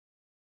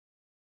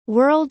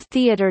World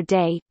Theatre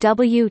Day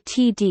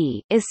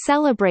 (WTD) is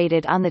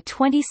celebrated on the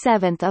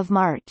 27th of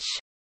March.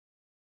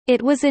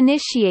 It was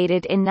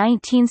initiated in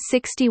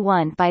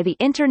 1961 by the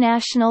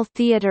International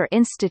Theatre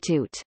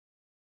Institute.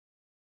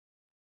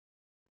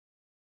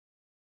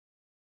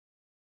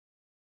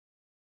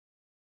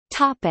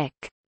 Topic: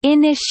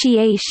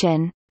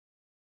 Initiation.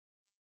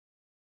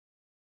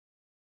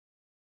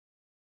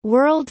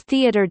 World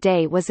Theatre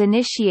Day was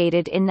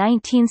initiated in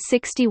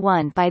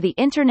 1961 by the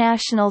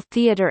International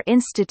Theatre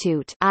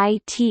Institute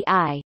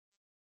 (ITI).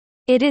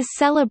 It is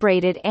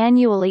celebrated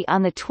annually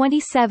on the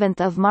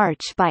 27th of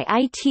March by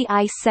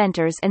ITI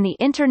centers and the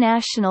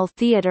international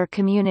theatre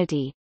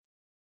community.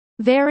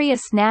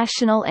 Various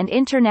national and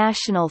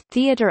international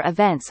theatre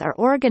events are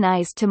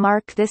organized to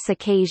mark this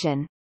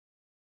occasion.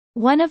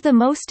 One of the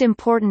most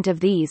important of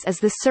these is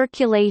the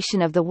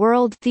circulation of the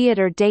World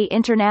Theatre Day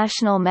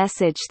International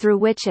message, through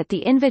which, at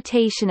the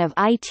invitation of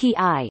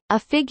ITI, a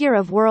figure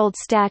of world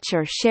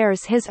stature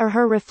shares his or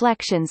her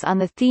reflections on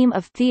the theme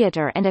of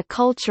theatre and a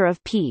culture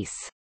of peace.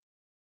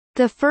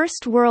 The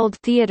first World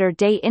Theatre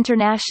Day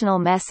International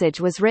message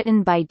was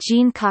written by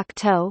Jean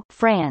Cocteau,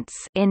 France,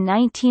 in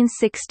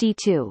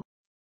 1962.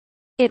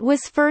 It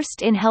was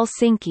first in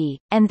Helsinki,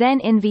 and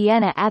then in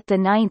Vienna at the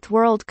 9th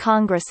World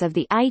Congress of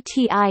the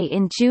ITI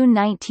in June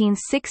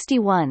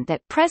 1961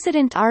 that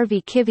President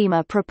Arvi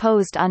Kivima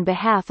proposed on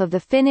behalf of the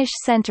Finnish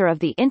Centre of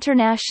the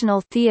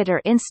International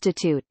Theatre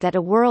Institute that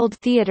a World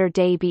Theatre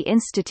Day be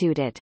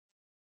instituted.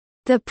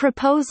 The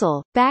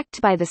proposal,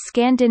 backed by the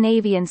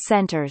Scandinavian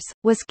centres,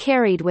 was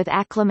carried with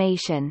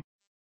acclamation.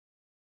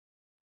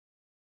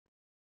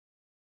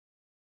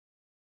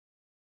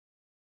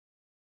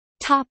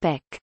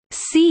 Topic: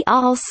 See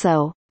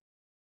also: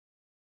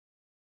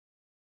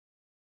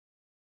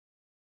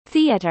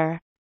 Theatre.